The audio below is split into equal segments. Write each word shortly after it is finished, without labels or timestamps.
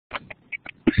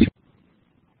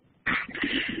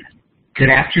Good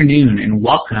afternoon and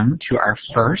welcome to our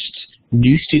first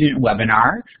new student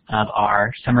webinar of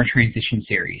our Summer Transition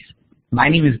Series. My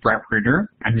name is Brett Bruder.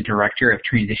 I'm the Director of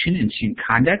Transition and Student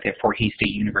Conduct at Fort Hays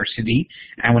State University.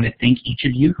 And I want to thank each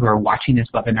of you who are watching this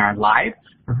webinar live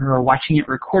or who are watching it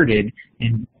recorded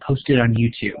and posted on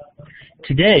YouTube.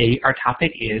 Today, our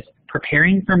topic is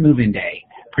Preparing for Move-In Day,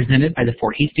 presented by the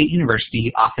Fort Hays State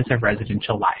University Office of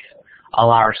Residential Life. I'll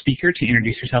allow our speaker to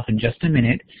introduce herself in just a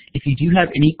minute. If you do have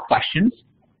any questions,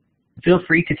 feel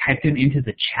free to type them into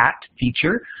the chat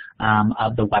feature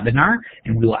of the webinar,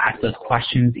 and we will ask those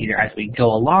questions either as we go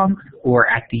along or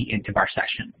at the end of our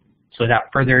session. So without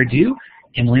further ado,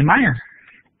 Emily Meyer.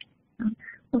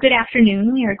 Well, good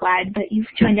afternoon. We are glad that you've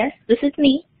joined us. This is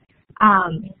me.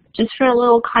 Just for a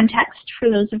little context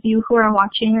for those of you who are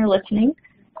watching or listening,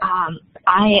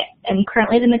 I am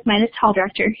currently the McManus Hall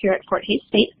Director here at Fort Hays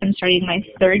State. I'm starting my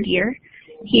third year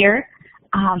here,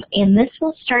 and this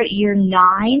will start year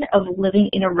 9 of living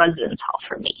in a residence hall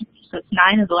for me. So it's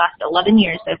 9 of the last 11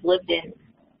 years I've lived in.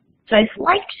 So I'd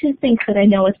like to think that I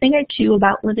know a thing or two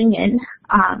about living in,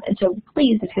 and so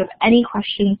please, if you have any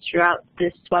questions throughout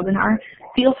this webinar,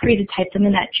 feel free to type them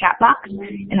in that chat box,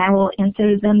 and I will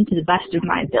answer them to the best of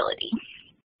my ability.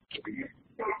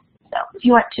 So if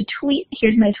you want to tweet,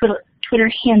 here's my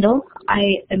Twitter handle.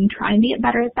 I am trying to get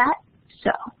better at that,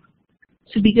 so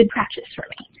this would be good practice for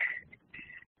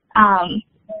me.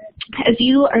 As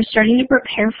you are starting to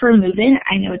prepare for a move-in,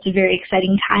 I know it's a very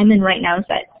exciting time, and right now is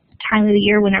that time of the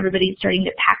year when everybody's starting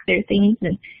to pack their things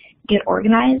and get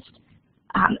organized.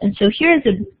 And so here's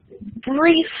a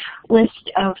brief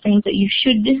list of things that you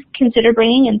should consider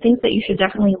bringing and things that you should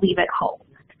definitely leave at home.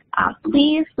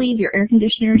 Please leave your air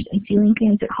conditioners and ceiling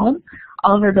fans at home.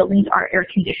 All of our buildings are air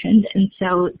conditioned, and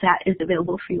so that is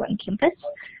available for you on campus.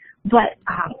 But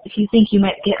if you think you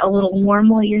might get a little warm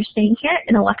while you're staying here,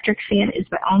 an electric fan is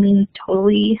by all means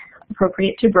totally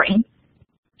appropriate to bring.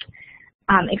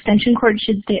 Extension cords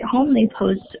should stay at home. They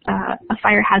pose a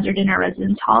fire hazard in our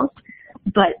residence halls,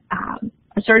 but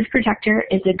a surge protector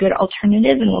is a good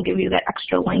alternative and will give you that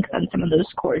extra length on some of those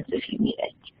cords if you need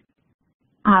it.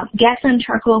 Gas and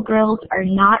charcoal grills are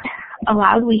not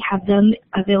allowed. We have them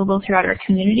available throughout our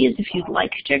communities if you'd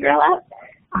like to grill out.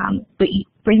 But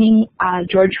bringing a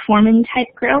George Foreman type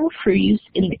grill for use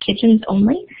in the kitchens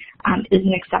only is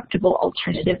an acceptable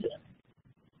alternative.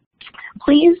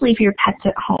 Please leave your pets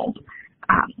at home.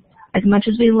 As much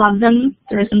as we love them,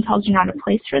 the residence halls are not a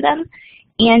place for them.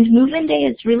 And move-in day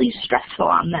is really stressful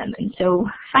on them. And so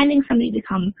finding somebody to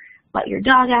come let your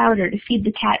dog out or to feed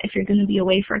the cat if you're going to be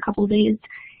away for a couple of days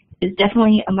is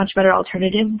definitely a much better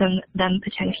alternative than them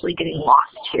potentially getting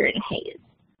lost here in Hays.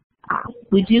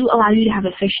 We do allow you to have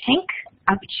a fish tank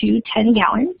up to 10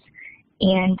 gallons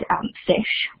and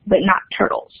fish, but not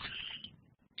turtles.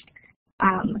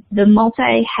 The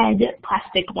multi-head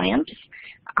plastic lamps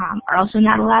are also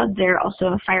not allowed. They're also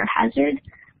a fire hazard.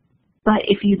 But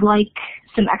if you'd like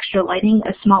some extra lighting,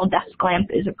 a small desk lamp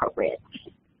is appropriate.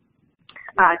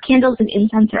 Candles and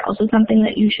incense are also something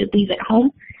that you should leave at home.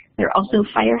 They're also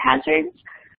fire hazards.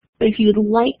 But if you'd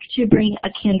like to bring a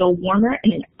candle warmer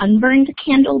and an unburned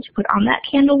candle to put on that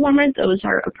candle warmer, those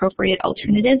are appropriate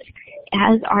alternatives,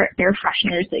 as are air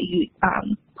fresheners that you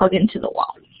plug into the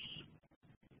wall.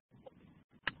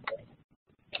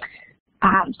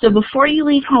 So before you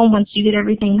leave home, once you get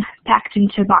everything packed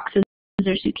into boxes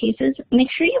or suitcases, make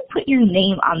sure you put your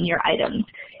name on your items.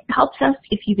 It helps us,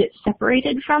 if you get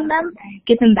separated from them,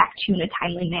 get them back to you in a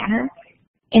timely manner.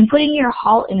 And putting your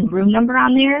hall and room number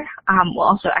on there will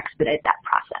also expedite that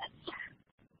process.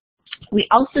 We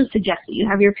also suggest that you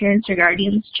have your parents or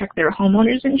guardians check their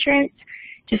homeowner's insurance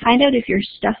to find out if your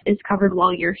stuff is covered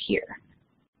while you're here.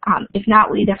 If not,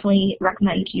 we definitely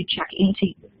recommend you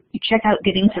check out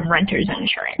getting some renter's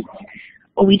insurance.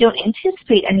 Well, we don't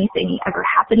anticipate anything ever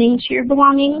happening to your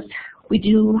belongings. We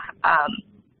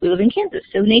live in Kansas,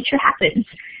 so nature happens.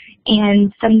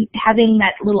 And having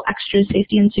that little extra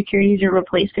safety and security to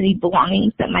replace any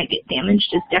belongings that might get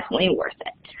damaged is definitely worth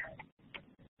it.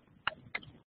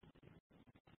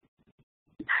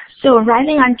 So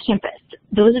arriving on campus,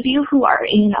 those of you who are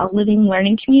in a living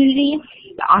learning community,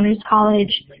 the Honors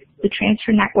College, the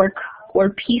Transfer Network, or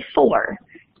P4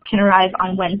 can arrive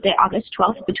on Wednesday, August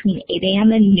 12th between 8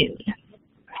 a.m. and noon.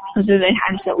 Those are the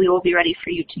times that we will be ready for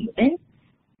you to move in.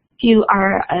 If you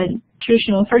are a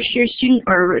traditional first-year student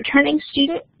or a returning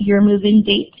student, your move-in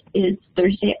date is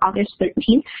Thursday, August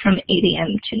 13th from 8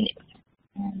 a.m. to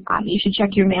noon. You should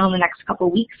check your mail in the next couple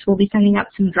of weeks. We'll be sending out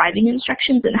some driving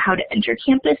instructions on how to enter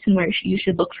campus and where you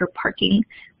should look for parking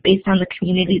based on the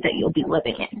community that you'll be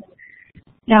living in.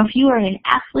 Now, if you are an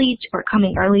athlete or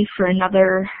coming early for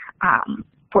another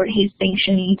Fort Hays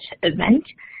sanctioned event,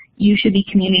 you should be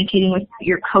communicating with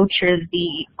your coach or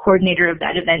the coordinator of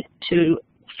that event to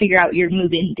figure out your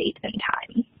move-in date and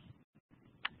time.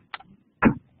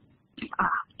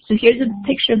 So here's a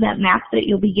picture of that map that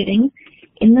you'll be getting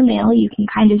in the mail. You can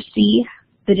kind of see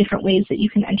the different ways that you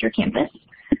can enter campus.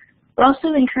 We're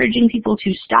also encouraging people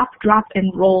to stop, drop,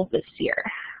 and roll this year,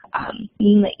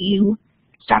 meaning that you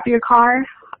stop your car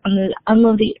on the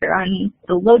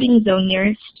loading zone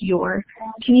nearest your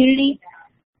community,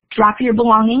 drop your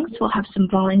belongings. We'll have some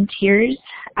volunteers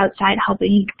outside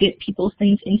helping get people's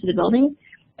things into the building,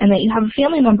 and that you have a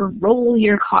family member roll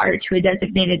your car to a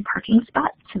designated parking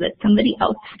spot so that somebody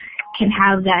else can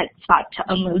have that spot to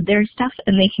unload their stuff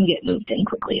and they can get moved in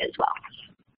quickly as well.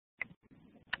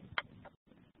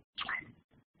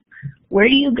 Where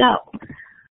do you go?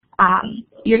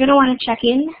 You're going to want to check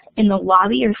in the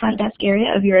lobby or front desk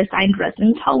area of your assigned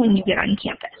residence hall when you get on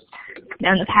campus.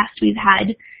 Now in the past we've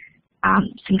had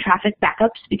some traffic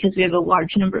backups because we have a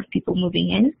large number of people moving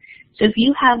in. So if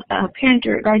you have a parent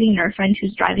or a guardian or a friend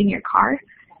who's driving your car,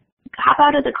 hop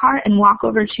out of the car and walk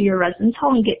over to your residence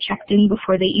hall and get checked in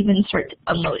before they even start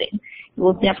unloading. It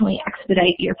will definitely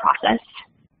expedite your process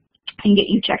and get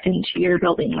you checked into your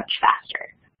building much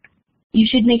faster. You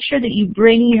should make sure that you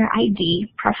bring your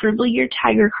ID, preferably your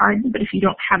Tiger card, but if you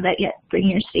don't have that yet, bring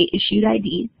your state-issued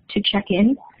ID to check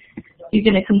in. You're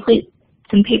going to complete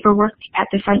some paperwork at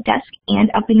the front desk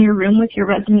and up in your room with your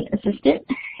resident assistant,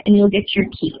 and you'll get your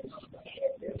keys.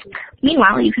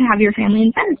 Meanwhile, you can have your family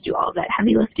and friends do all of that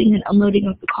heavy lifting and unloading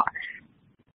of the car.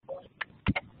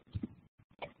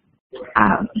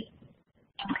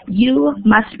 You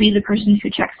must be the person who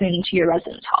checks into your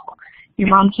residence hall. Your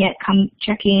mom can't come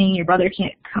check in, your brother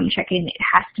can't come check in. It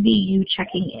has to be you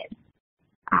checking in.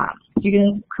 You're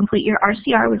going to complete your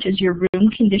RCR, which is your room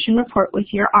condition report with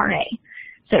your RA.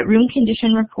 So that room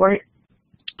condition report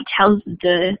tells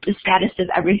the status of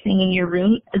everything in your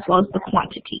room as well as the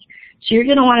quantity. So you're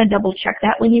going to want to double check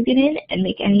that when you get in and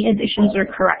make any additions or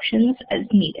corrections as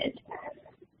needed.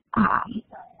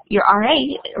 Your RA,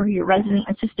 or your resident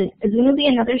assistant, is going to be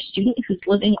another student who's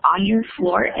living on your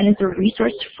floor and is a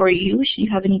resource for you should you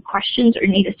have any questions or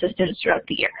need assistance throughout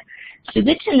the year. So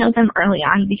good to know them early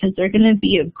on because they're going to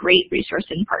be a great resource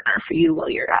and partner for you while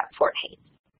you're at Fort Hays.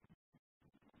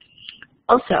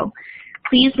 Also,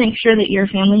 please make sure that your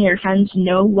family or friends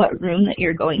know what room that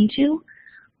you're going to.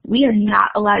 We are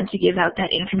not allowed to give out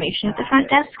that information at the front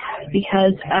desk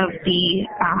because of the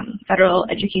Federal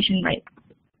Education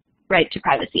Right to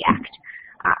Privacy Act.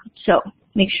 So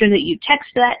make sure that you text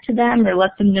that to them or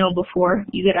let them know before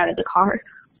you get out of the car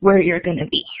where you're going to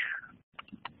be.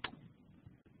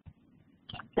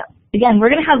 So again, we're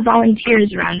going to have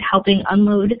volunteers around helping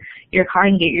unload your car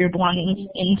and get your belongings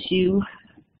into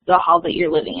the hall that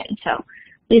you're living in. So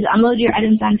please unload your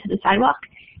items onto the sidewalk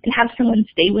and have someone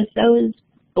stay with those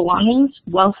belongings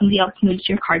while somebody else moves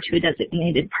your car to a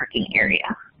designated parking area.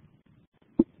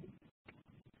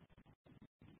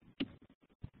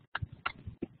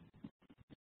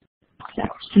 So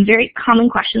some very common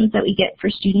questions that we get for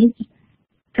students,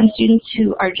 from students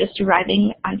who are just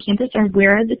arriving on campus, are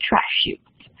where are the trash chutes?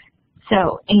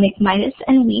 So in McMidas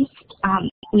and Wiest,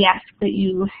 we ask that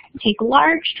you take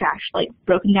large trash like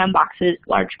broken down boxes,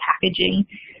 large packaging,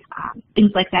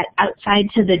 things like that outside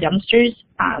to the dumpsters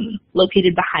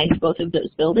located behind both of those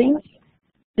buildings.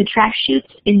 The trash chutes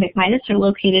in McMidas are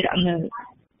located on the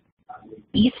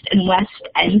east and west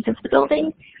ends of the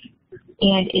building.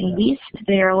 And in Wiest,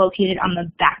 they are located on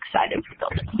the back side of the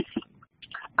building.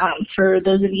 For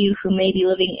those of you who may be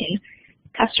living in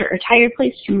Custer or Tiger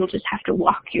Place, you will just have to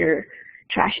walk your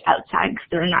trash outside because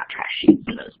there are not trash chutes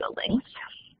in those buildings.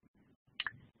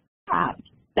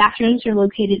 Bathrooms are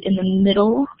located in the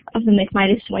middle of the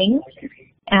McMidas wings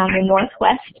and on the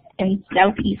northwest and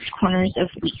southeast corners of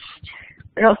Wiest.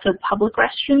 There are also public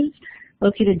restrooms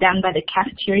located down by the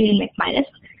cafeteria in McMidas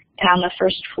and on the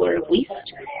first floor of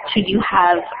Wiest, should you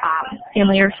have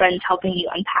family or friends helping you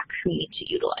unpack who need to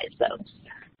utilize those.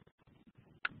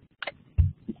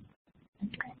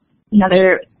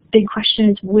 Another big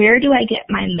question is, where do I get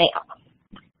my mail?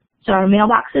 So our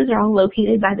mailboxes are all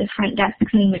located by the front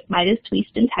desks in McMidas,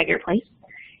 Wiest, and Tiger Place.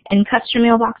 And Custer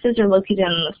mailboxes are located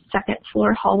on the second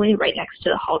floor hallway right next to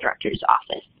the hall director's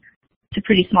office. It's a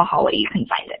pretty small hallway, you can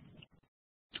find it.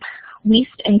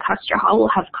 Wiest and Custer Hall will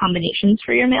have combinations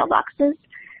for your mailboxes.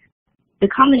 The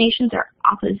combinations are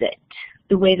opposite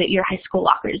the way that your high school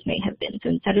lockers may have been. So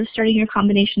instead of starting your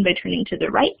combination by turning to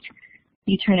the right,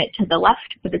 you turn it to the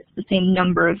left, but it's the same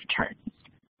number of turns,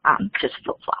 just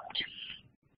flip-flopped.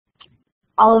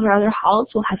 All of our other halls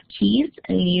will have keys,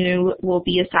 and you will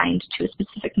be assigned to a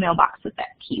specific mailbox that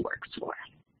key works for.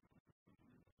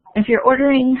 If you're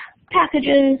ordering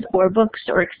packages or books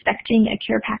or expecting a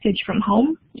care package from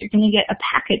home, you're going to get a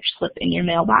package slip in your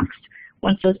mailbox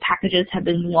once those packages have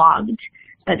been logged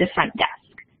by the front desk.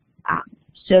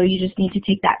 So you just need to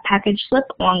take that package slip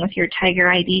along with your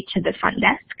Tiger ID to the front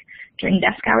desk during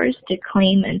desk hours to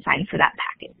claim and sign for that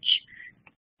package.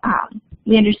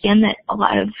 We understand that a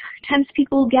lot of times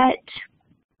people get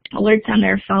alerts on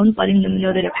their phones letting them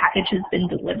know that a package has been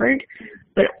delivered,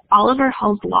 but all of our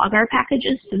halls log our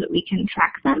packages so that we can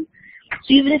track them.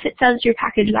 So even if it says your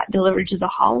package got delivered to the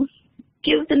hall,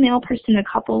 give the mail person a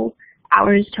couple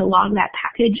hours to log that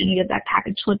package and get that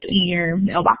package slip in your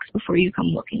mailbox before you come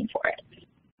looking for it.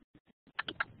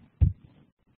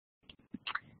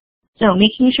 So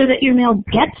making sure that your mail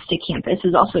gets to campus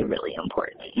is also really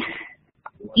important.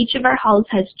 Each of our halls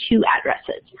has two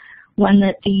addresses, one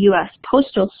that the U.S.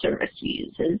 Postal Service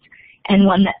uses and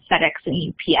one that FedEx and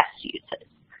UPS uses.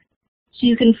 So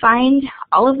you can find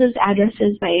all of those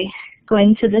addresses by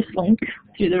going to this link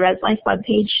through the ResLife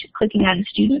webpage, clicking on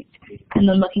Students, and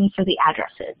then looking for the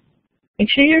addresses. Make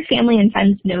sure your family and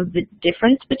friends know the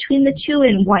difference between the two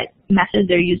and what method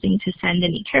they're using to send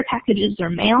any care packages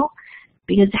or mail,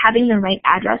 because having the right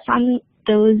address on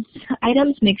those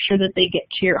items makes sure that they get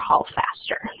to your hall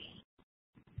faster.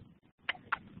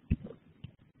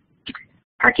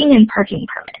 Parking and parking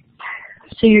permits.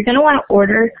 So you're going to want to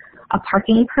order a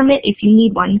parking permit if you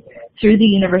need one through the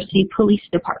University Police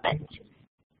Department.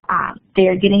 They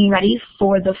are getting ready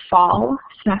for the fall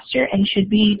semester and should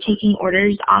be taking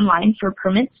orders online for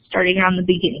permits starting around the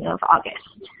beginning of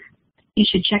August. You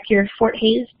should check your Fort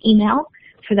Hays email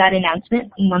for that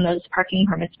announcement and when those parking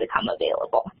permits become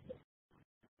available.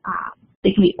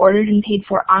 They can be ordered and paid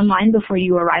for online before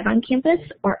you arrive on campus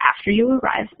or after you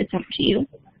arrive. It's up to you.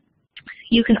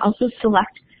 You can also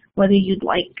select whether you'd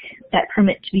like that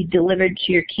permit to be delivered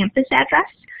to your campus address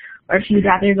or if you'd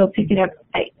rather go pick it up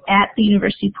at the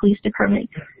University Police Department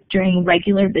during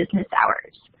regular business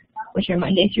hours, which are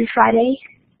Monday through Friday,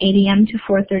 8 a.m. to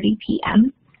 4:30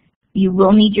 p.m. You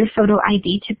will need your photo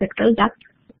ID to pick those up,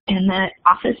 and that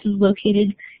office is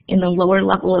located in the lower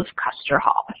level of Custer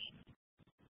Hall.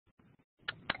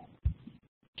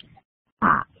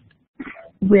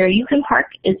 Where you can park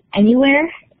is anywhere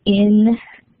in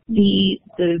the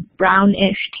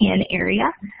brownish tan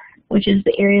area, which is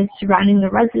the area surrounding the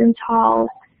residence hall,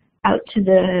 out to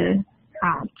the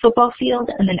football field,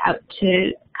 and then out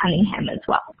to Cunningham as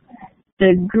well.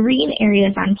 The green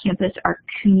areas on campus are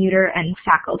commuter and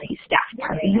faculty staff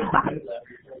parking spots.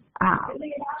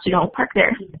 So don't park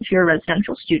there if you're a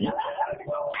residential student.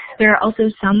 There are also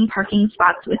some parking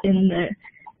spots within the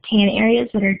tan areas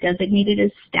that are designated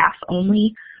as staff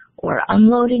only or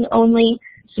unloading only.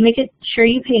 So make sure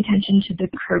you pay attention to the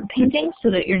curb painting so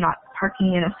that you're not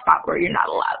parking in a spot where you're not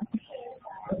allowed.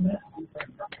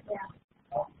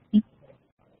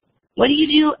 What do you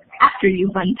do after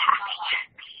you've unpacked?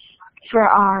 For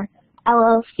our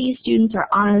LLC students or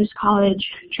Honors College,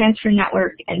 Transfer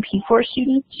Network, and P4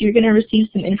 students, you're going to receive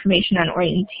some information on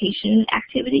orientation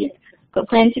activities, but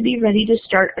plan to be ready to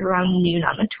start at around noon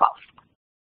on the 12th.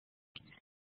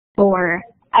 For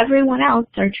everyone else,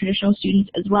 our traditional students,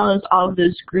 as well as all of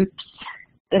those groups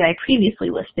that I previously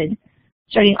listed,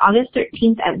 starting August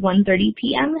 13th at 1:30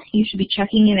 p.m., you should be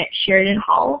checking in at Sheridan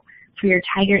Hall for your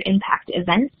Tiger Impact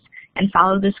events and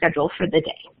follow the schedule for the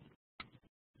day.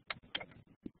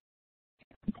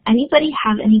 Does anybody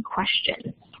have any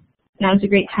questions? Now's a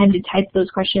great time to type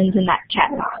those questions in that chat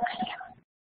box.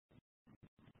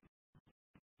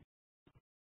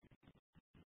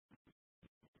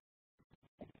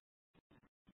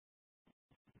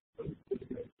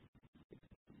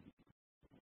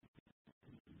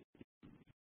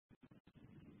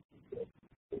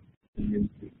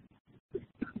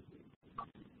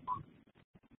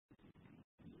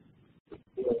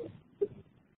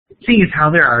 Seeing as how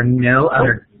there are no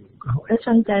other... This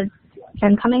one says, if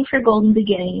I'm coming for Golden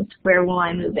Beginnings, where will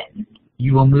I move in?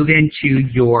 You will move into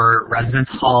your residence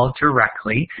hall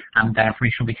directly. That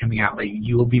information will be coming out, but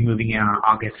you will be moving in on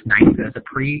August 9th as a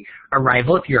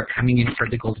pre-arrival if you're coming in for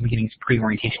the Golden Beginnings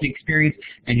pre-orientation experience,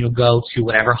 and you'll go to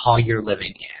whatever hall you're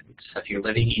living in. So if you're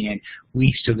living in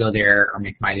Weast, you'll go there, or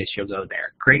McMidas, you'll go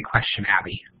there. Great question,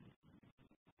 Abby.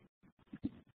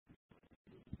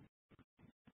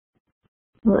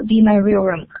 Will it be my real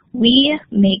room? We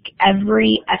make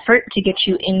every effort to get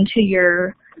you into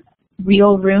your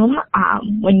real room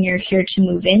when you're here to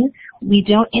move in. We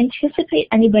don't anticipate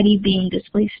anybody being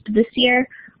displaced this year.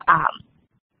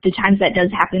 The times that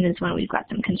does happen is when we've got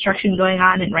some construction going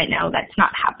on, and right now that's not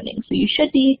happening. So you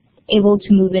should be able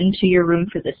to move into your room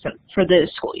for the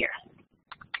school year.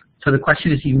 So the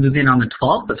question is, you move in on the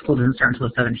 12th, but school doesn't start until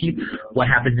the 17th. What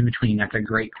happens in between? That's a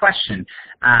great question.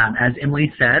 As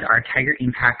Emily said, our Tiger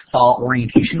Impact Fall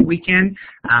Orientation Weekend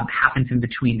happens in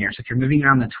between there. So if you're moving in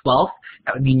on the 12th,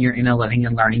 that would mean you're in a Living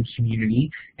and Learning community,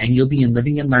 and you'll be in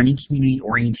Living and Learning community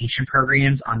orientation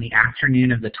programs on the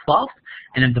afternoon of the 12th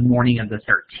and in the morning of the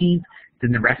 13th.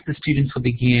 Then the rest of the students will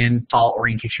begin fall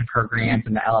orientation programs,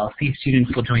 and the LLC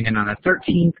students will join in on the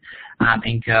 13th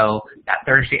and go that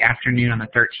Thursday afternoon on the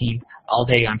 13th, all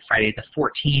day on Friday the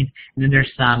 14th. And then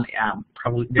there's some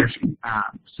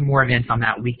some more events on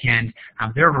that weekend.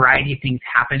 There are a variety of things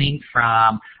happening,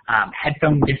 from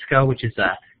headphone disco, which is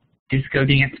a disco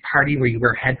dance party where you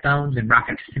wear headphones and rock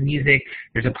out to some music.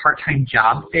 There's a part-time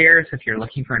job fair, so if you're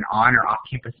looking for an on or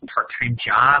off-campus part-time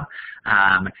job,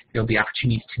 there'll be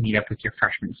opportunities to meet up with your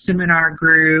freshman seminar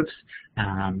groups,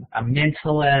 a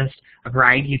mentalist, a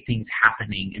variety of things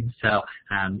happening. And so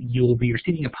you will be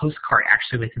receiving a postcard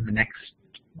actually within the next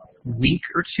week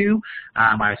or two.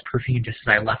 I was proofing it just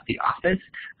as I left the office.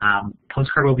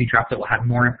 Postcard will be dropped that will have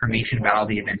more information about all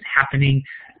the events happening.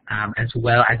 As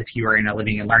well as if you are in a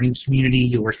Living and Learning community,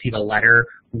 you'll receive a letter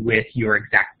with your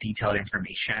exact detailed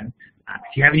information.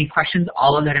 If you have any questions,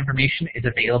 all of that information is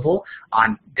available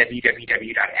on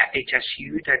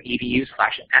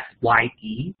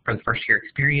www.fhsu.edu/FYE for the first year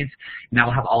experience, and I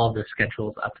will have all of the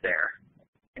schedules up there.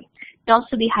 You'll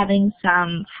also be having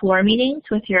some floor meetings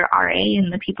with your RA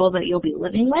and the people that you'll be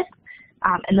living with,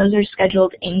 and those are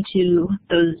scheduled into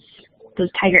those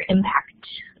Tiger Impact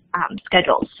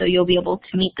schedules. So you'll be able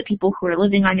to meet the people who are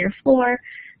living on your floor,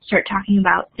 start talking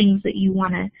about things that you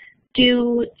want to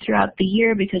do throughout the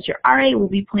year, because your RA will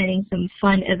be planning some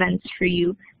fun events for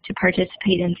you to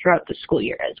participate in throughout the school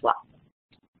year as well.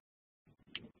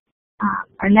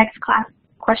 Our next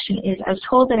question is, I was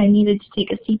told that I needed to take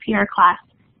a CPR class,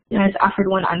 and I was offered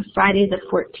one on Friday the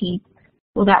 14th.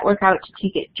 Will that work out to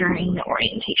take it during the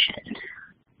orientation?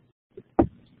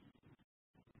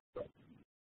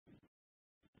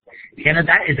 Hannah,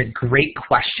 that is a great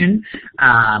question.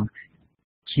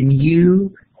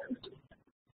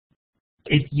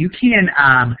 If you can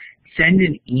send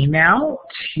an email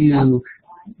to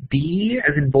B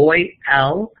as in boy,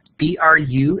 L,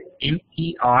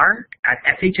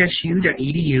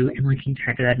 BRUMER@FHSU.edu, and we can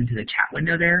type that into the chat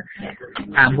window there.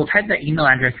 We'll type that email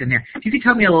address in there. If you could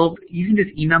tell me you can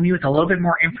just email me with a little bit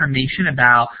more information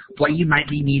about what you might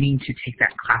be needing to take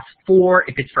that class for,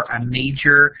 if it's for a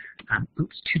major,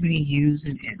 oops, too many U's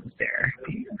and N's there.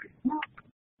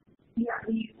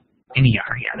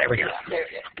 NER, yeah, there we go.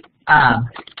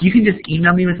 You can just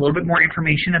email me with a little bit more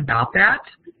information about that.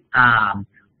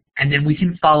 And then we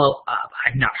can follow up.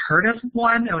 I've not heard of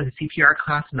one. It was a CPR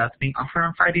class, and that's being offered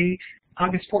on Friday,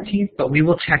 August 14th, but we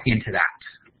will check into that.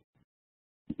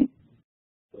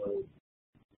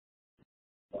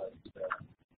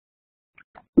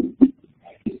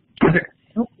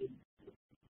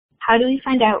 How do we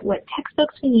find out what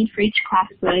textbooks we need for each class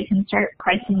so that I can start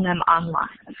pricing them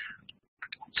online?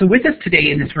 So with us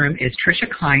today in this room is Tricia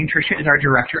Klein. Tricia is our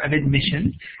Director of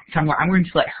Admissions. So I'm going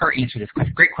to let her answer this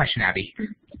question. Great question, Abby.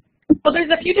 Well,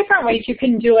 there's a few different ways you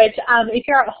can do it. If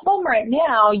you're at home right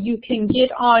now, you can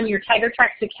get on your Tiger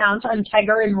Tracks account on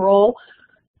Tiger Enroll.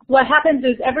 What happens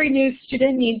is every new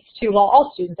student needs to, well,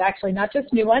 all students actually, not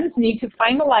just new ones, need to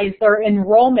finalize their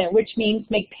enrollment, which means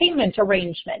make payment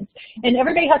arrangements. And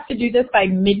everybody has to do this by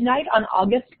midnight on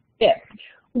August 5th.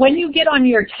 When you get on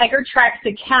your Tiger Tracks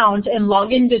account and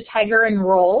log into Tiger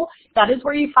Enroll, that is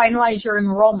where you finalize your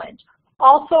enrollment.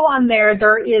 Also on there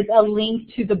is a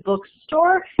link to the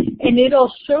bookstore, and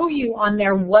it'll show you on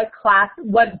there what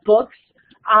books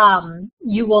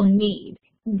you will need.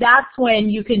 That's when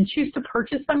you can choose to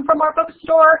purchase them from our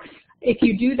bookstore. If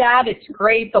you do that, it's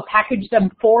great. They'll package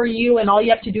them for you, and all you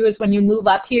have to do is when you move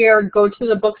up here, go to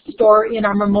the bookstore in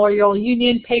our Memorial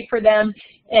Union, pay for them,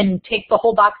 and take the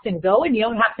whole box and go, and you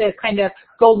don't have to kind of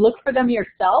go look for them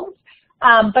yourselves.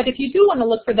 But if you do want to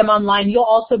look for them online, you'll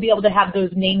also be able to have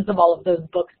those names of all of those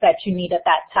books that you need at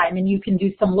that time, and you can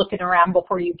do some looking around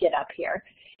before you get up here.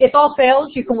 If all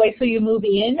fails, you can wait till you move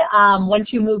in.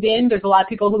 Once you move in, there's a lot of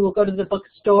people who will go to the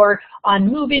bookstore on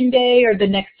move-in day or the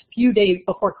next few days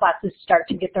before classes start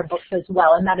to get their books as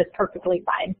well, and that is perfectly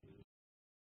fine.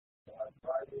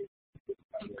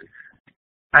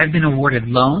 I've been awarded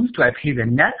loans. Do I pay the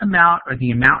net amount or the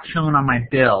amount shown on my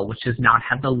bill, which does not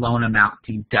have the loan amount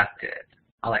deducted?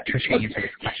 I'll let Tricia answer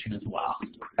this question as well.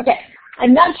 Okay.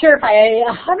 I'm not sure if I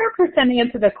 100%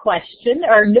 answer the question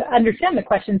or understand the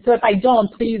question, so if I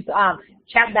don't, please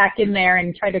chat back in there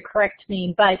and try to correct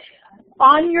me. But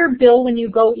on your bill when you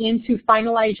go in to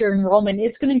finalize your enrollment,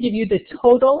 it's going to give you the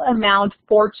total amount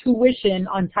for tuition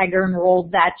on Tiger Enroll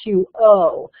that you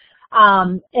owe.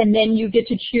 And then you get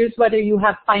to choose whether you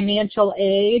have financial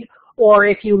aid or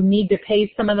if you need to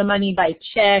pay some of the money by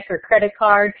check or credit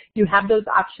card, you have those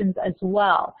options as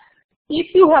well.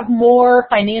 If you have more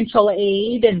financial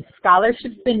aid and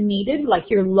scholarships than needed, like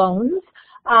your loans,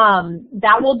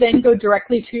 that will then go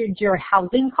directly to your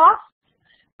housing costs.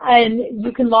 And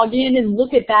you can log in and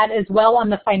look at that as well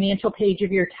on the financial page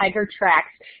of your Tiger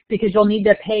Tracks because you'll need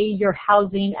to pay your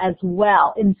housing as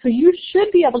well. And so you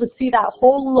should be able to see that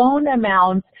whole loan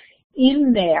amount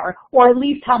in there, or at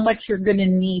least how much you're going to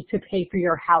need to pay for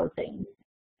your housing.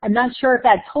 I'm not sure if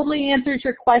that totally answers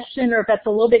your question or if that's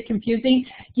a little bit confusing.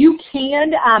 You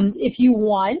can, if you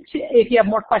want, if you have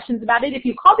more questions about it, if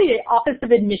you call the Office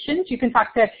of Admissions, you can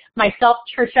talk to myself,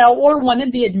 Tricia, or one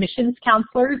of the admissions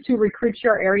counselors who recruits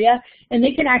your area, and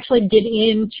they can actually get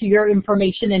into your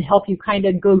information and help you kind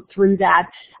of go through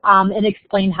that and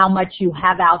explain how much you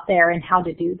have out there and how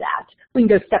to do that. We can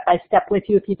go step by step with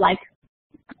you if you'd like.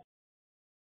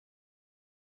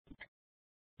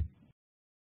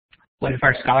 What if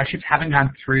our scholarships haven't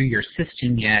gone through your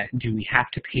system yet? Do we have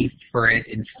to pay for it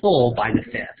in full by the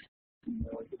 5th?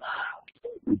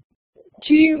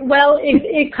 Well,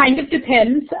 it kind of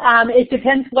depends. It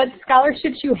depends what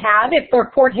scholarships you have, if they're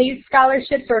Fort Hays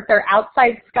scholarships or if they're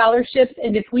outside scholarships,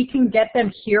 and if we can get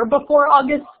them here before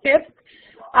August 5th.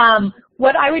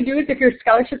 What I would do is if your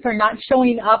scholarships are not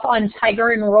showing up on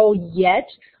Tiger Enroll yet,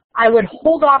 I would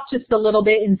hold off just a little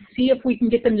bit and see if we can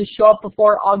get them to show up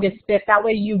before August 5th. That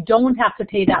way you don't have to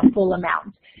pay that full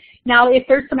amount. Now, if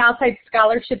there's some outside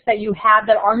scholarships that you have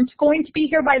that aren't going to be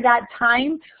here by that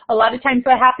time, a lot of times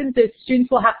what happens is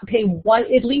students will have to pay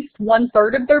at least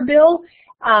 1/3 of their bill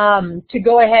to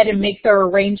go ahead and make their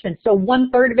arrangements. So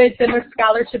 1/3 of it, then their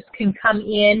scholarships can come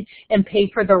in and pay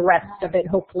for the rest of it,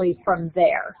 hopefully, from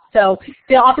there. So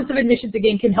the Office of Admissions,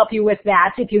 again, can help you with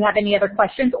that if you have any other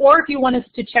questions, or if you want us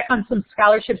to check on some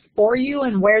scholarships for you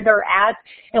and where they're at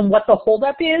and what the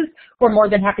holdup is, we're more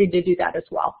than happy to do that as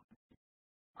well.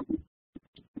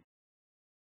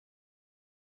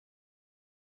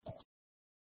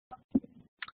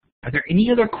 Are there any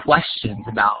other questions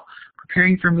about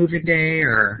preparing for move-in day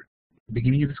or the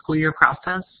beginning of the school year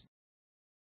process?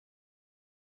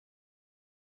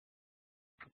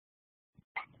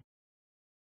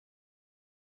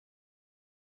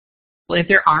 Well, if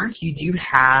there aren't, you do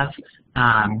have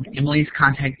Emily's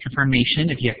contact information.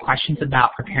 If you have questions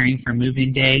about preparing for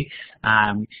move-in day,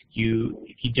 if you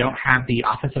don't have the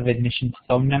Office of Admissions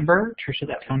phone number, Tricia,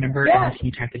 that phone number, yeah. Can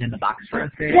you type it in the box for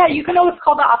us there? Yeah, you can always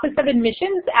call the Office of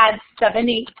Admissions at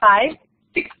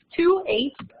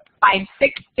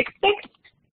 785-628-5666.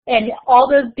 And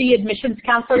all of the admissions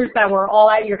counselors that were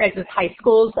all at your guys' high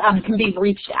schools can be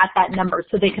reached at that number,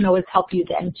 so they can always help you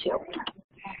then too.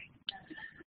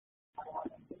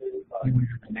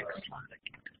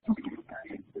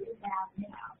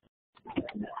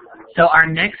 So our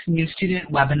next new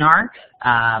student webinar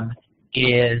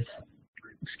is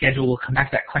scheduled. We'll come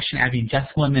back to that question, Abby, in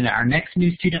just 1 minute. Our next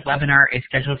new student webinar is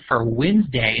scheduled for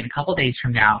Wednesday, in a couple days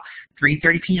from now,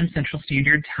 3:30 p.m. Central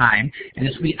Standard Time, and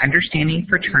this will be Understanding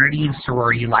Fraternity and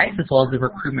Sorority Life, as well as the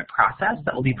recruitment process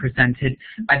that will be presented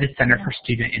by the Center for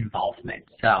Student Involvement.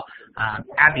 So,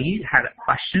 Abby had a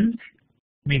question.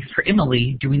 Maybe for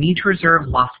Emily, do we need to reserve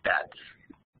loft beds?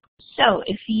 So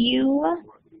if you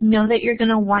know that you're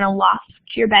going to want to loft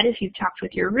your bed, if you've talked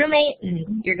with your roommate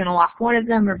and you're going to loft one of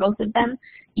them or both of them,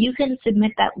 you can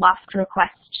submit that loft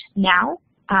request now.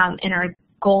 And our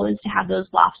goal is to have those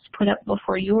lofts put up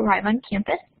before you arrive on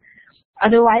campus.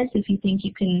 Otherwise, if you think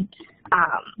you can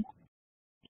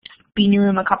be in your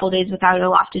room a couple days without a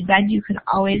lofted bed, you can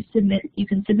always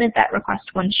submit that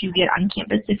request once you get on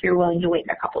campus if you're willing to wait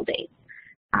a couple days.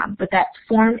 But that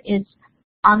form is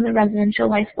on the Residential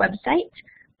Life website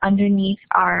underneath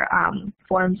our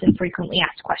forms and frequently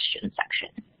asked questions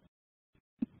section.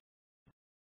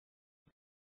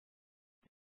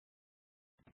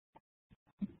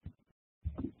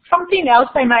 Something else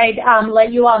I might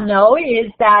let you all know is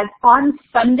that on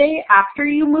Sunday after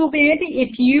you move in,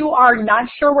 if you are not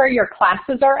sure where your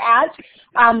classes are at,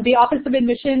 the Office of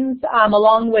Admissions,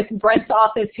 along with Brett's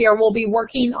office here, will be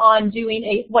working on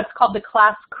doing what's called the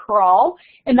class crawl,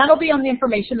 and that'll be on the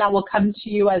information that will come to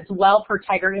you as well for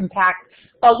Tiger Impact.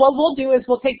 But what we'll do is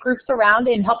we'll take groups around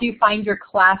and help you find your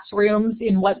classrooms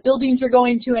in what buildings you're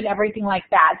going to and everything like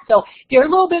that. So if you're a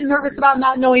little bit nervous about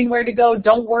not knowing where to go,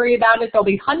 don't worry about it. There'll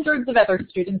be hundreds of other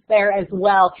students there as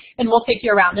well, and we'll take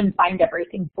you around and find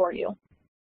everything for you.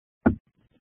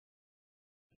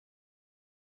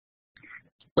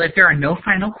 Well, if there are no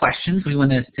final questions, we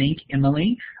want to thank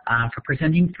Emily for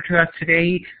presenting to us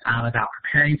today about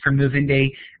preparing for Move-In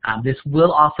Day. This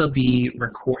will also be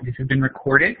this has been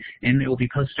recorded and it will be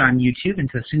posted on YouTube. And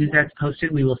so as soon as that's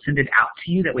posted, we will send it out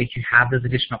to you. That way you have those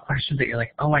additional questions that you're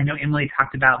like, oh, I know Emily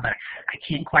talked about, but I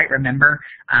can't quite remember.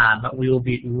 But we will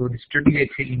distribute it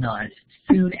to email as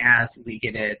soon as we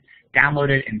get it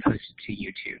downloaded and posted to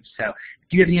YouTube. So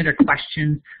if you have any other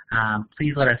questions,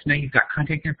 please let us know. You've got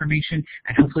contact information,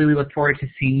 and hopefully we look forward to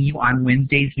seeing you on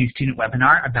Wednesday's new student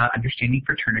webinar about understanding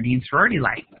fraternity and sorority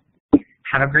life.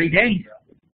 Have a great day.